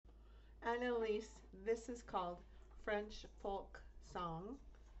Annalise. This is called French Folk Song,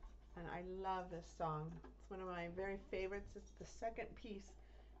 and I love this song. It's one of my very favorites. It's the second piece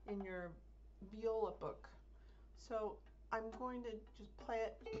in your viola book. So I'm going to just play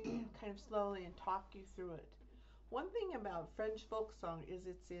it kind of slowly and talk you through it. One thing about French folk song is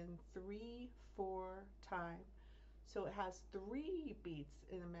it's in 3/4 time. So it has 3 beats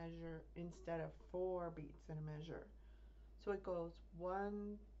in a measure instead of 4 beats in a measure. So it goes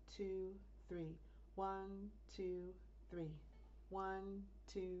 1, 2, 3, 1, 2, 3, 1,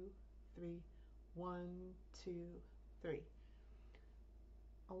 2, 3, 1, 2, 3.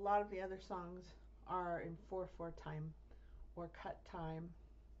 A lot of the other songs are in 4/4 time or cut time.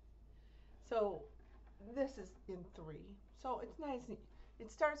 So this is in 3. So it's nice.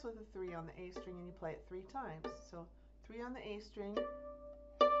 It starts with a 3 on the A string and you play it 3 times. So 3 on the A string.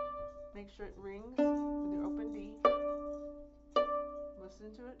 Make sure it rings with your open D.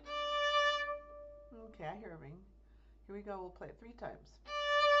 Listen to it. Okay, I hear a ring. Here we go. We'll play it 3 times.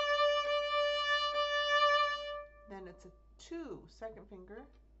 Then it's a 2, second finger,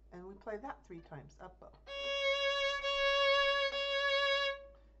 and we play that 3 times, up bow.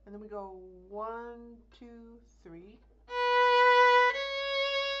 And then we go 1, 2, 3.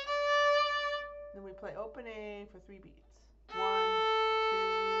 Then we play open A for 3 beats. 1,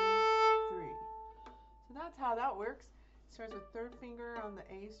 2, 3. So that's how that works. It starts with third finger on the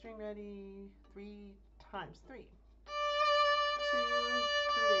A string, ready, 3 times. 3, 2,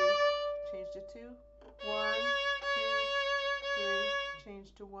 3. Change to 2. 1, 2, 3.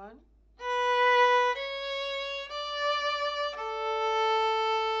 Change to 1.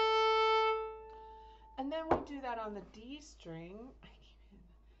 And then we do that on the D string.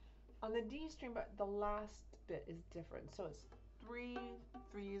 On the D string, but the last bit is different. So it's 3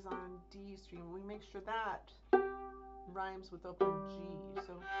 3s on D string. We make sure that rhymes with open G.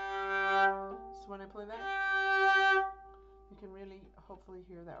 So when I play that, you can really hopefully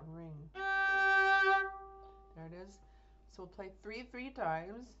hear that ring. There it is. So we'll play 3 3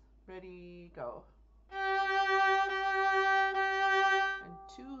 times. Ready, go. And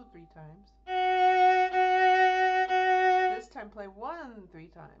 2 3 times. This time play 1 3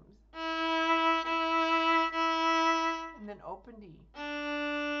 times. And then open D.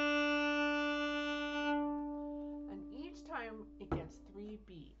 And each time it gets 3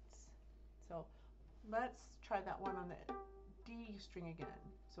 beats. So let's try that one on the D string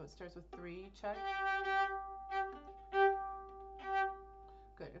again. So it starts with 3, check.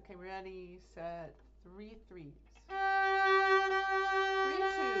 Good. Okay, ready, set, 3 3s. 3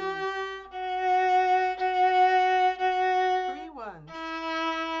 2s. 3 1s.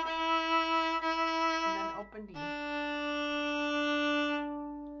 And then open D.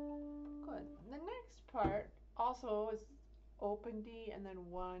 Good. The next part also is open D and then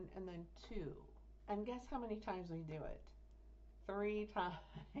 1 and then 2. And guess how many times we do it? 3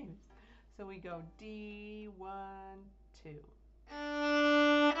 times. So we go D, 1, 2.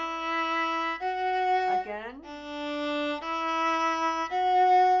 Again.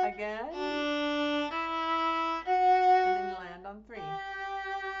 Again. And then you land on 3.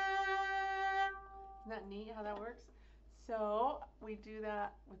 Isn't that neat how that works? So we do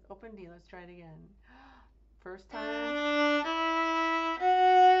that with open D. Let's try it again. First time.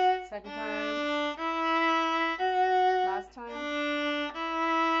 Second time. Last time.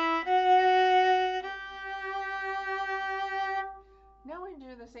 Now we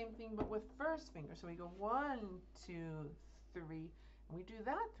do the same thing but with first finger. So we go 1, 2, 3, and we do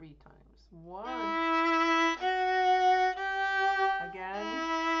that 3 times. 1. Again.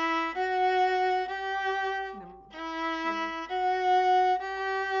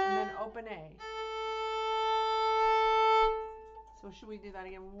 And then open A. So should we do that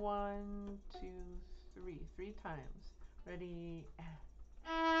again? 1, 2, 3. 3 times. Ready?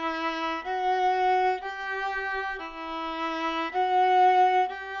 And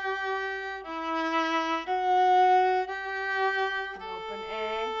open A.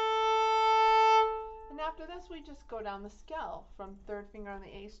 And after this, we just go down the scale from third finger on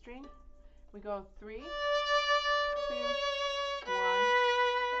the A string. We go 3, 2, 1,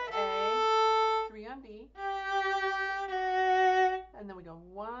 A, 3 on D. And then we go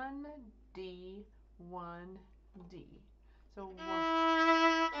 1, D, 1, D. So 1.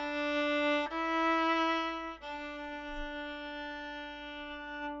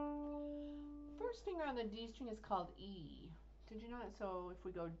 First finger on the D string is called E. Did you know that? So if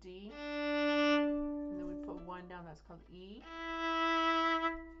we go D, and then we put 1 down, that's called E.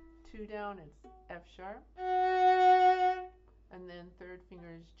 2 down, it's F sharp. And then third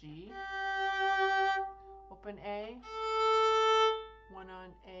finger is G. Open A. One on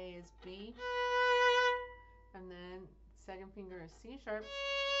A is B, and then second finger is C sharp,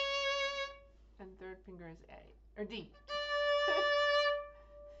 and third finger is A, or D.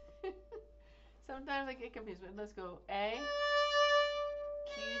 Sometimes I get confused, but let's go A,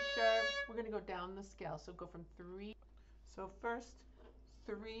 G sharp. We're going to go down the scale, so go from 3. So first,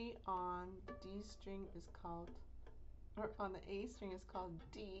 3 on D string is called, or on the A string is called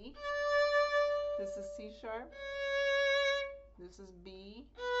D. This is C sharp. This is B.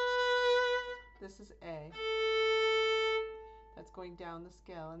 This is A. That's going down the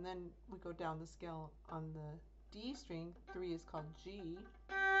scale. And then we go down the scale on the D string. 3 is called G.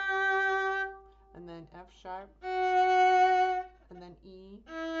 And then F sharp. And then E.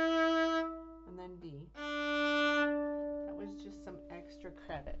 And then B. That was just some extra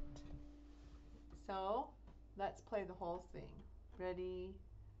credit. So let's play the whole thing. Ready?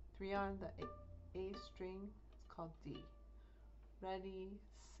 3 on the A string. It's called D. Ready,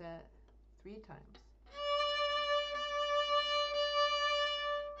 set, 3 times.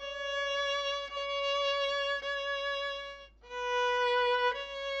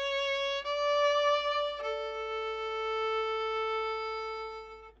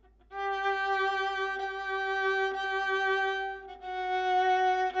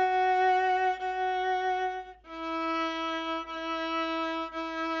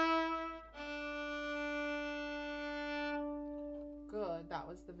 Good, that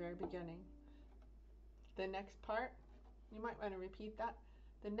was the very beginning. The next part, you might want to repeat that.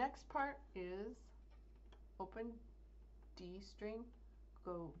 The next part is open D string,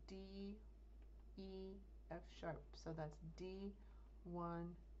 go D, E, F sharp. So that's D,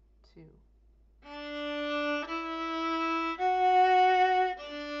 1, 2.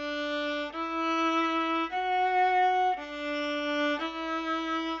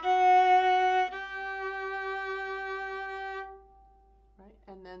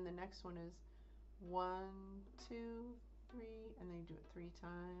 And then the next one is 1, 2, 3, and then you do it 3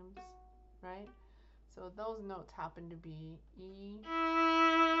 times, right? So those notes happen to be E,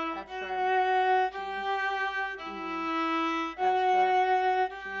 F sharp, G, E, F sharp,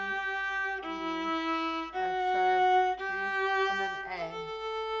 G, E, F sharp, G, and then A.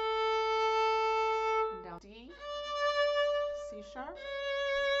 And down D, C sharp,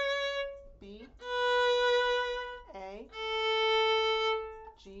 B, A,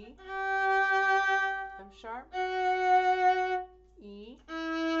 G, F sharp, E,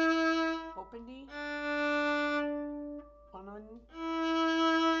 open D, 1 on, it's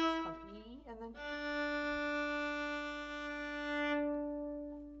called E, and then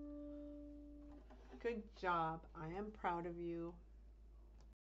good job. I am proud of you.